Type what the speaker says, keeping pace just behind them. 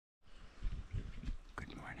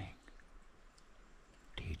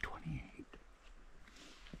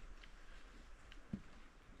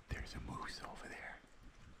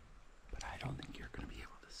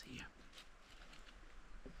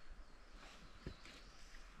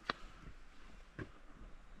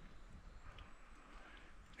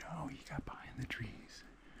got behind the trees.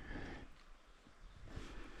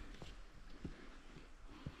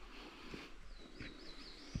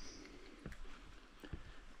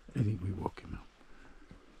 I think we woke him up.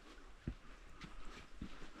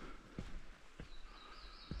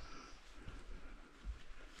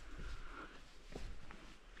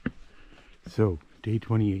 So, day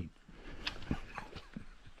 28.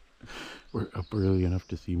 We're up early enough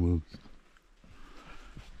to see moose.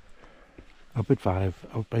 Up at 5,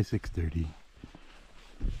 out by 6:30.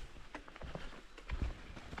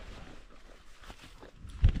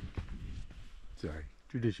 Sorry,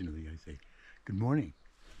 traditionally I say, good morning.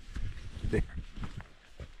 There.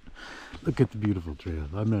 Look at the beautiful trail.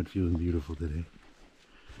 I'm not feeling beautiful today.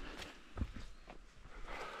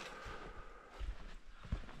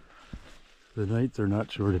 The nights are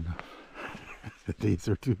not short enough. The days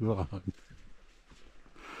are too long.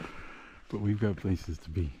 But we've got places to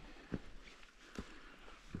be.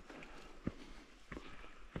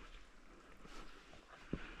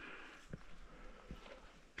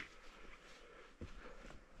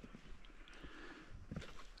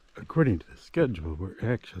 According to the schedule, we're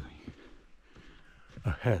actually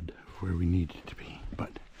ahead of where we needed to be,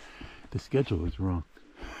 but the schedule is wrong.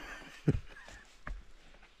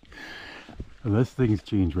 Unless things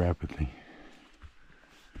change rapidly.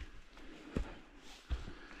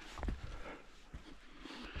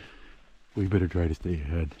 We better try to stay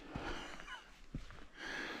ahead.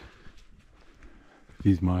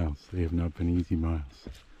 These miles, they have not been easy miles.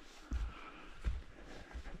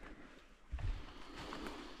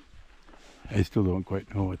 I still don't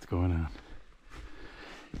quite know what's going on.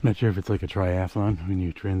 I'm not sure if it's like a triathlon when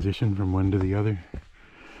you transition from one to the other.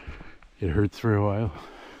 It hurts for a while.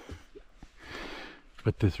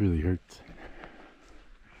 But this really hurts.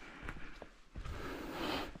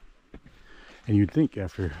 And you'd think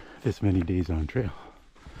after this many days on trail,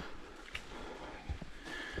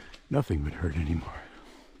 nothing would hurt anymore.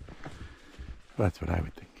 Well, that's what I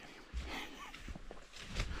would think.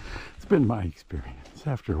 It's been my experience.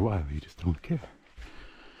 After a while, you just don't care.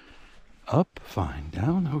 Up, fine.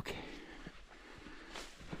 Down, okay.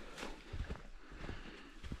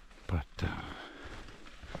 But,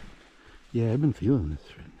 yeah, I've been feeling this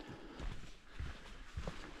trend.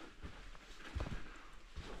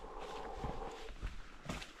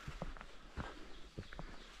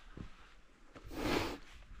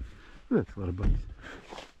 That's a lot of bugs.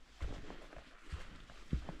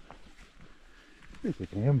 It's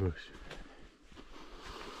like an ambush.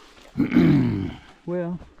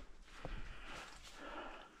 Well,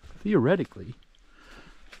 theoretically,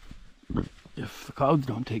 if the clouds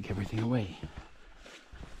don't take everything away,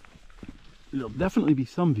 there'll definitely be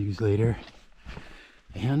some views later.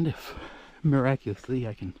 And if miraculously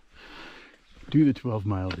I can do the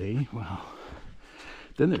 12-mile day, well,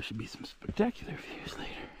 then there should be some spectacular views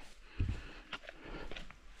later.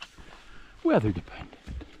 Weather dependent.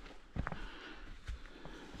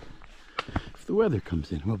 If the weather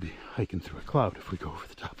comes in, we'll be hiking through a cloud if we go over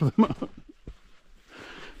the top of the mountain.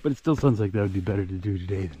 But it still sounds like that would be better to do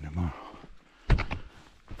today than tomorrow.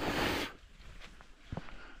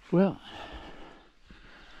 Well,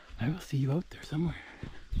 I will see you out there somewhere.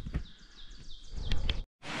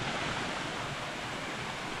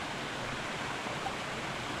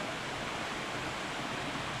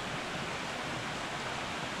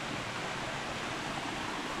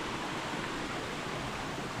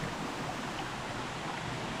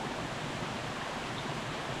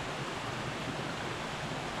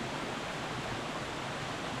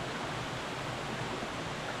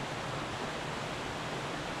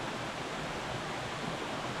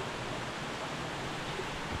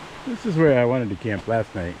 This is where I wanted to camp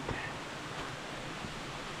last night.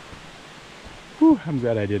 Whew, I'm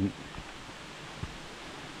glad I didn't.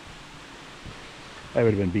 I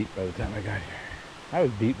would have been beat by the time I got here. I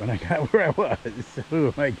was beat when I got where I was. Who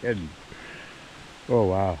am I kidding? Oh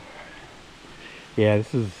wow. Yeah,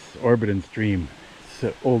 this is Orbiton Stream. It's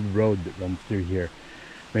an old road that runs through here.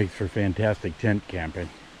 Makes for fantastic tent camping.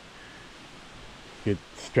 It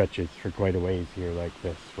stretches for quite a ways here like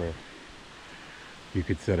this, where you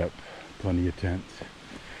could set up plenty of tents.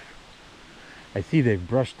 I see they've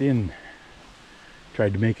brushed in,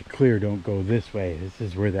 tried to make it clear, don't go this way. This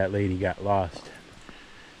is where that lady got lost.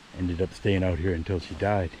 Ended up staying out here until she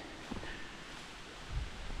died.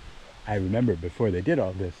 I remember before they did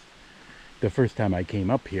all this, the first time I came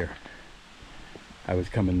up here, I was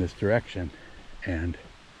coming this direction, and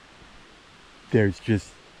there's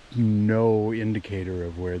just no indicator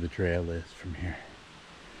of where the trail is from here.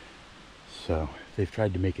 So they've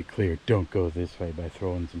tried to make it clear, don't go this way, by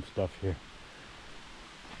throwing some stuff here.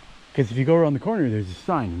 Because if you go around the corner, there's a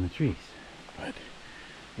sign in the trees. But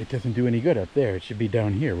it doesn't do any good up there. It should be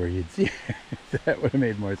down here where you'd see it. That would have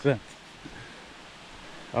made more sense.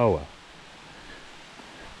 Oh well.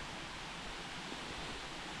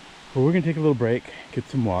 Well, we're going to take a little break, get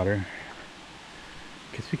some water.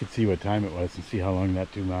 Guess we could see what time it was and see how long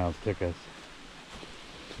that 2 miles took us.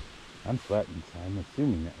 I'm sweating, so I'm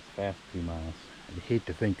assuming that was fast 2 miles. I'd hate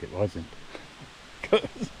to think it wasn't.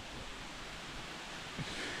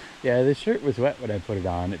 Yeah, this shirt was wet when I put it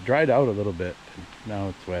on. It dried out a little bit. Now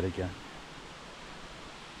it's wet again.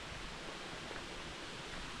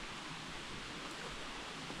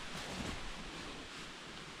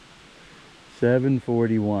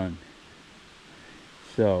 $7:41.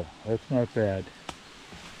 So that's not bad.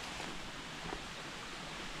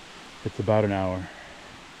 It's about an hour.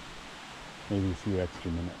 Maybe a few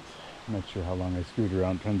extra minutes. I'm not sure how long I screwed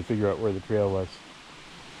around trying to figure out where the trail was.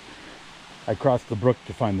 I crossed the brook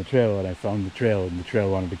to find the trail, and I found the trail, and the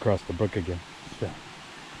trail wanted to cross the brook again. So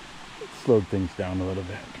it slowed things down a little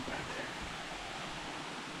bit. But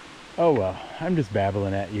oh well, I'm just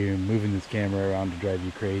babbling at you and moving this camera around to drive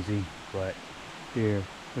you crazy. But here,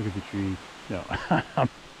 look at the tree. No,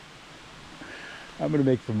 I'm gonna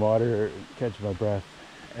make some water, catch my breath,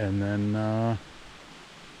 and then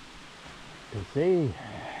they say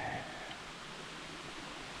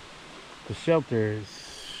the shelter is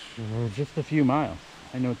just a few miles.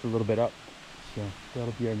 I know it's a little bit up, so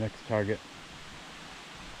that'll be our next target.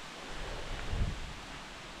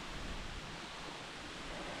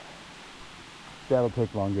 That'll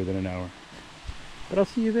take longer than an hour, but I'll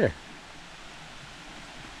see you there.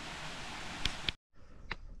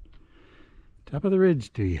 Top of the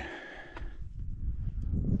ridge to you.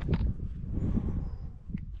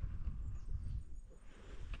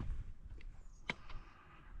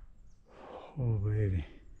 Oh baby.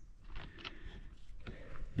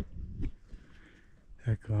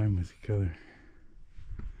 That climb was a killer.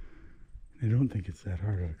 I don't think it's that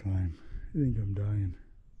hard of a climb. I think I'm dying.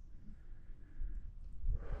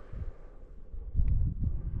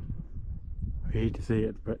 I hate to say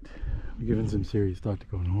it, but I'm giving some serious thought to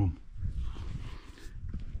going home.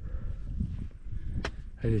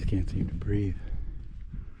 I just can't seem to breathe.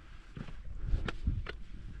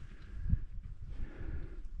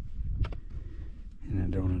 And I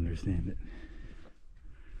don't understand it.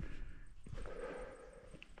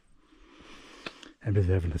 I'm just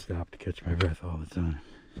having to stop to catch my breath all the time.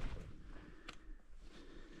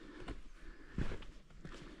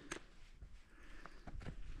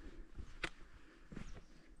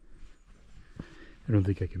 I don't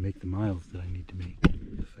think I can make the miles that I need to make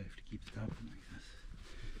if I have to keep stopping like this.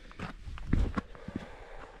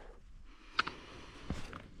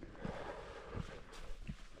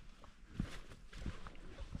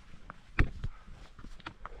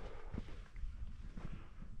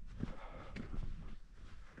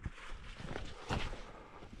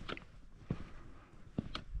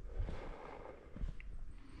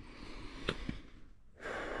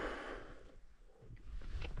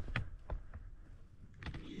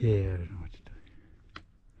 Yeah, I don't know what to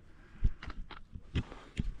do.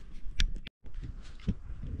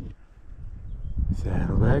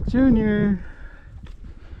 Saddleback Junior.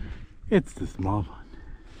 It's the small one.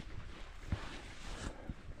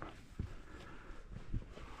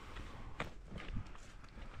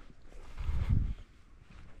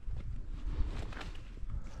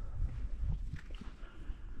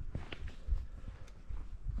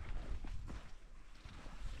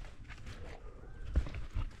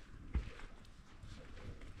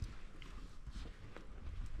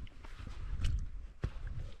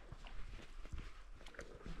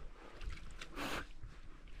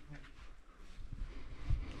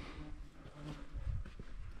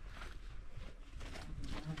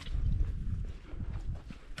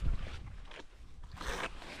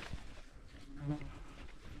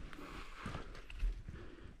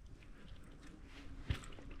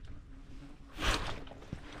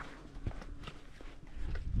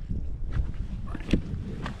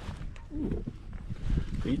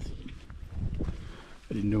 Fancy.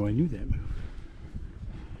 I didn't know I knew that move.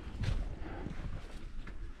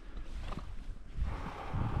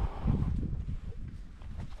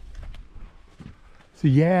 So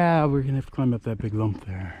yeah, we're gonna have to climb up that big lump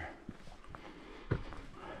there.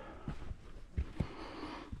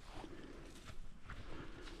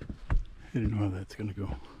 I don't know how that's gonna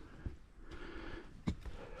go.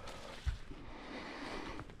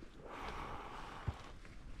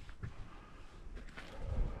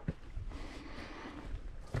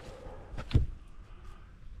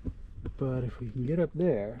 But if we can get up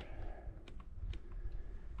there,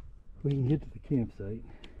 we can get to the campsite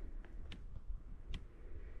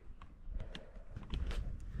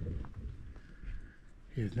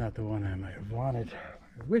is not the one I might have wanted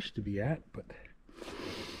or wished to be at, but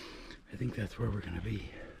I think that's where we're going to be.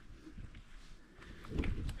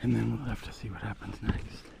 And then we'll have to see what happens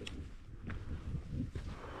next.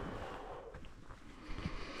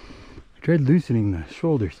 I tried loosening the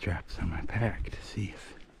shoulder straps on my pack to see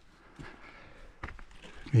if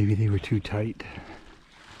maybe they were too tight.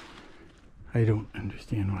 I don't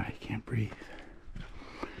understand why I can't breathe.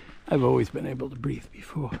 I've always been able to breathe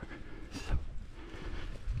before. So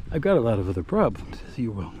I've got a lot of other problems, as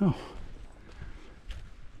you well know.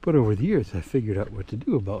 But over the years, I figured out what to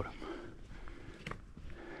do about them.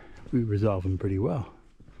 We resolve them pretty well.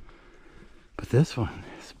 But this one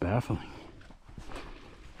is baffling.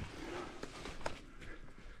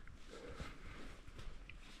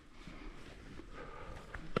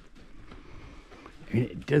 I mean,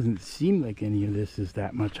 it doesn't seem like any of this is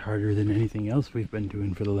that much harder than anything else we've been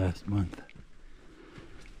doing for the last month.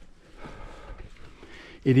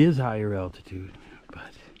 It is higher altitude,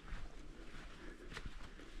 but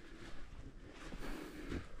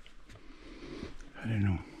I don't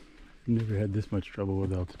know. I've never had this much trouble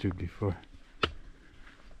with altitude before.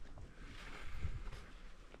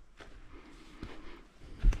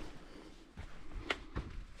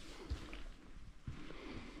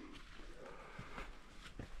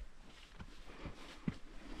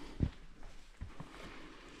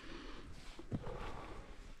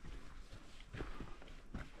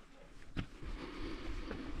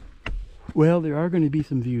 Well, there are going to be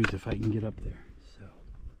some views if I can get up there.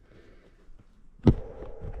 So,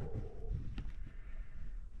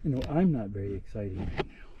 you know, I'm not very excited right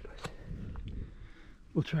now, but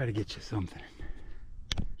we'll try to get you something.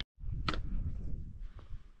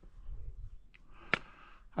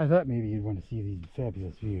 I thought maybe you'd want to see these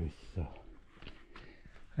fabulous views, so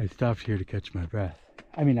I stopped here to catch my breath.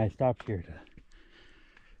 I mean, I stopped here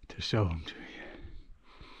to show them to you.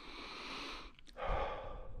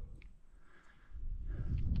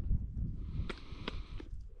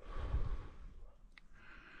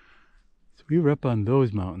 We were up on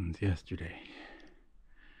those mountains yesterday.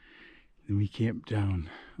 Then we camped down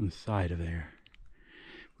on the side of there.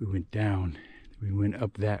 We went down, we went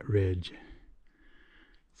up that ridge.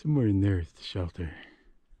 Somewhere in there is the shelter.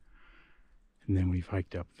 And then we've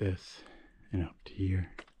hiked up this and up to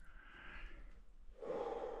here.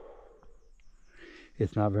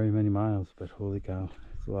 It's not very many miles, but holy cow,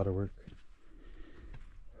 it's a lot of work.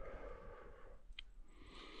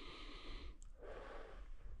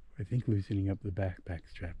 I think loosening up the backpack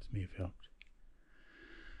straps may have helped.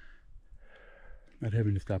 Not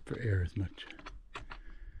having to stop for air as much.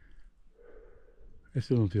 I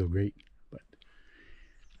still don't feel great, but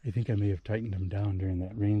I think I may have tightened them down during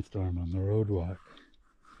that rainstorm on the road walk.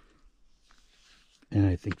 And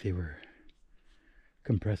I think they were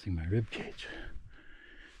compressing my rib cage.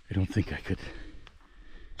 I don't think I could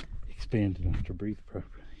expand enough to breathe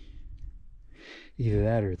properly. Either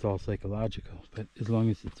that or it's all psychological, but as long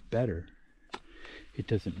as it's better, it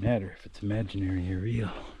doesn't matter if it's imaginary or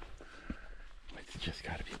real. It's just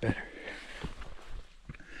got to be better.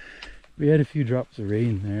 We had a few drops of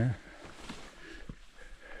rain there.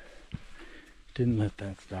 Didn't let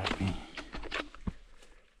that stop me.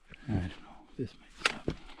 I don't know, this might stop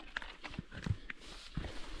me.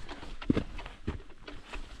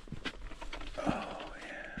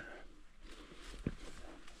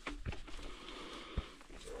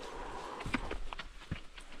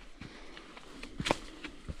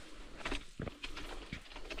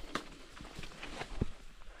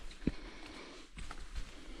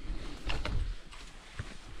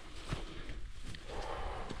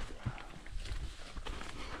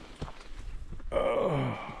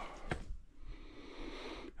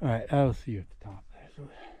 Alright, I'll see you at the top there. So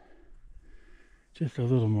just a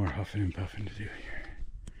little more huffing and puffing to do here.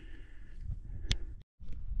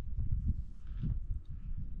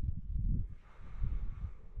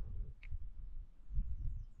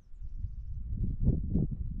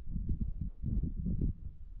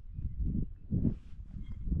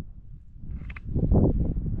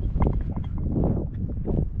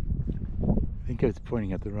 I think I was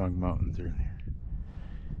pointing at the wrong mountains earlier.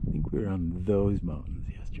 I think we were on those mountains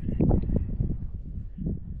yesterday.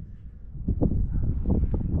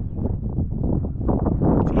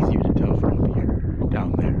 It's easier to tell from up here.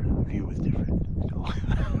 Down there, the view was different.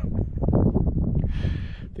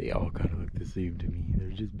 They all kind of look the same to me. They're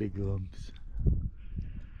just big lumps.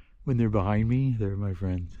 When they're behind me, they're my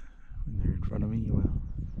friends. When they're in front of me, well,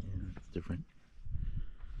 yeah, it's different.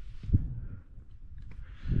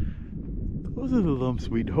 Those are the lumps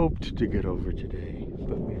we'd hoped to get over today,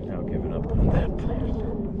 but we've now given up on that plan.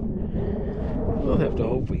 We'll have to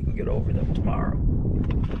hope we can get over them tomorrow.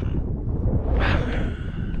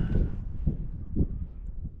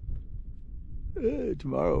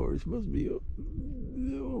 Tomorrow we're supposed to be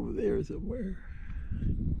over there somewhere.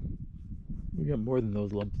 We got more than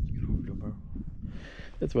those lumps to get over tomorrow.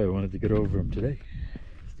 That's why I wanted to get over them today.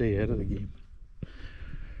 Stay ahead of the game.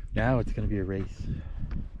 Now it's going to be a race.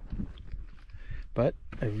 But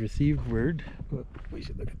I've received word. Well, we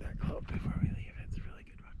should look at that cloud before we leave. It's a really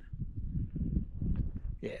good one.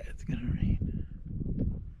 Yeah, it's going to rain.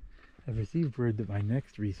 I've received word that my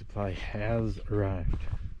next resupply has arrived.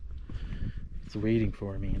 It's waiting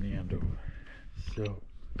for me in Andover. So,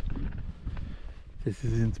 this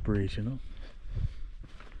is inspirational.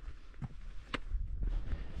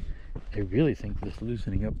 I really think this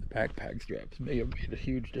loosening up the backpack straps may have made a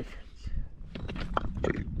huge difference.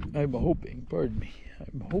 I'm hoping, pardon me,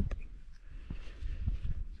 I'm hoping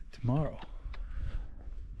tomorrow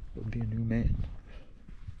will be a new man.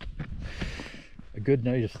 A good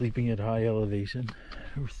night of sleeping at high elevation.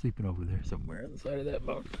 We're sleeping over there somewhere on the side of that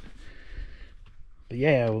mountain. But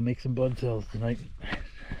yeah, we'll make some blood cells tonight.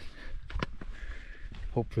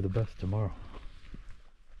 Hope for the best tomorrow.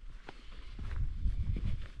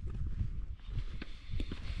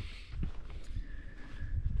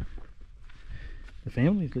 The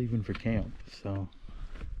family's leaving for camp, so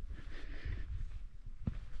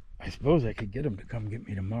I suppose I could get them to come get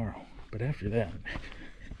me tomorrow. But after that,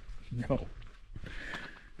 no.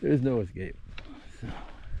 There's no escape. So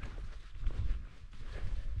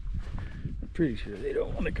I'm pretty sure they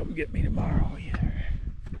don't want to come get me tomorrow either.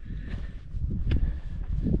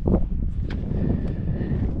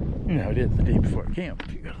 You know, it is the day before camp.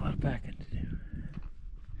 You got a lot of packing to do.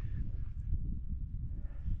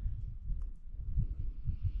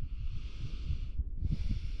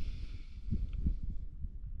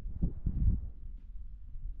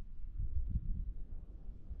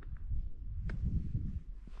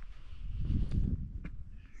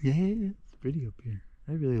 Yeah, it's pretty up here.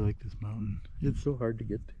 I really like this mountain. It's so hard to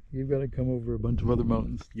get to. You've got to come over a bunch of other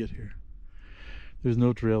mountains to get here. There's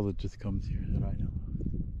no trail that just comes here that I know.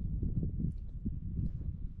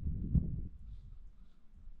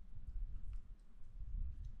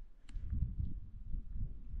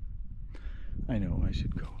 I know, I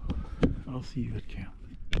should go. I'll see you at camp.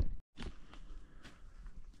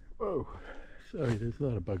 Whoa. Sorry, there's a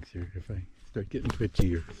lot of bugs here. If I start getting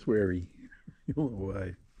twitchy or sweary, you'll know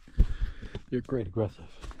why. They're quite aggressive.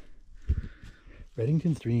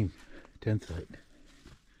 Reddington Stream, tent site.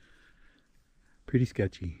 Pretty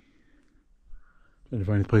sketchy. Trying to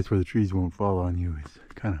find a place where the trees won't fall on you is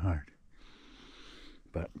kind of hard.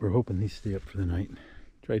 But we're hoping these stay up for the night.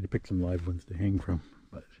 Tried to pick some live ones to hang from,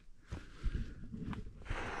 but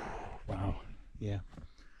wow, yeah,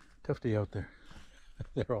 tough day out there.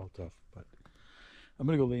 They're all tough, but I'm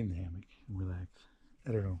gonna go lay in the hammock and relax.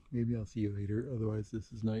 I don't know, maybe I'll see you later. Otherwise,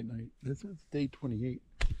 this is night. This is day 28.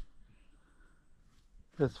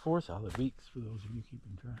 That's 4 solid weeks for those of you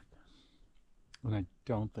keeping track. And I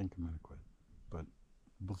don't think I'm gonna quit, but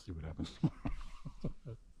we'll see what happens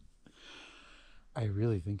tomorrow. I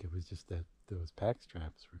really think it was just that those pack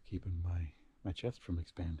straps were keeping my chest from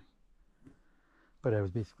expanding. But I was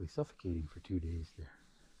basically suffocating for 2 days there.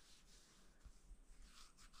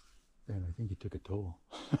 And I think it took a toll.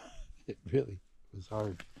 It really was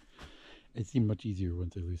hard. It seemed much easier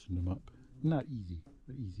once I loosened them up. Not easy,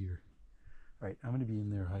 but easier. Alright, I'm going to be in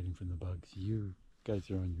there hiding from the bugs. You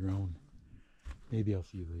guys are on your own. Maybe I'll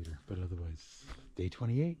see you later, but otherwise, day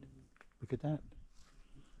 28. Look at that.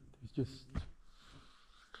 There's just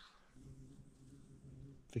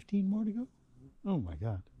 15 more to go. Oh my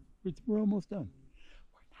god. We're almost done.